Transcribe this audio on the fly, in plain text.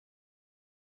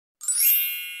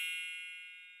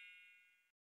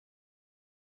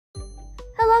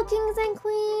Hello kings and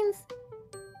queens!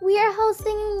 We are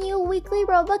hosting a new weekly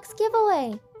Robux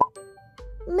giveaway.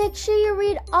 Make sure you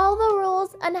read all the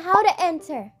rules on how to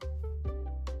enter.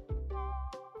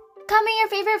 Comment your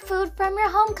favorite food from your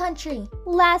home country.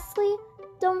 Lastly,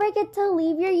 don't forget to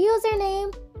leave your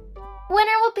username.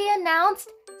 Winner will be announced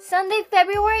Sunday,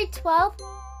 February 12th,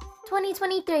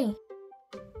 2023.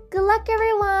 Good luck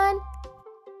everyone!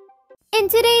 In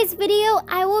today's video,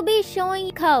 I will be showing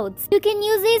you codes. You can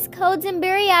use these codes in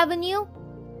Berry Avenue,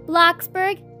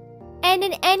 Bloxburg, and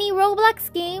in any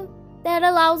Roblox game that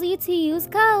allows you to use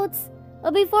codes.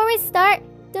 But before we start,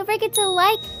 don't forget to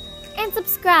like and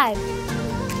subscribe.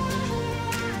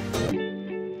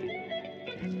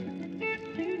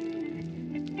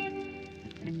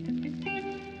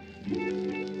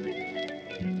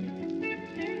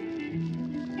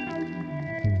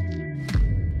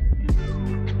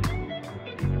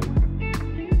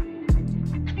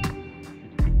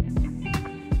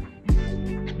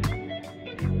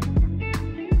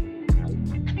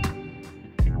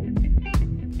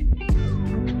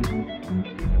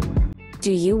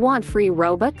 Do you want free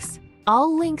Robux?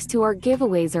 All links to our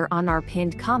giveaways are on our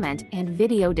pinned comment and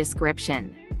video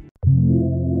description.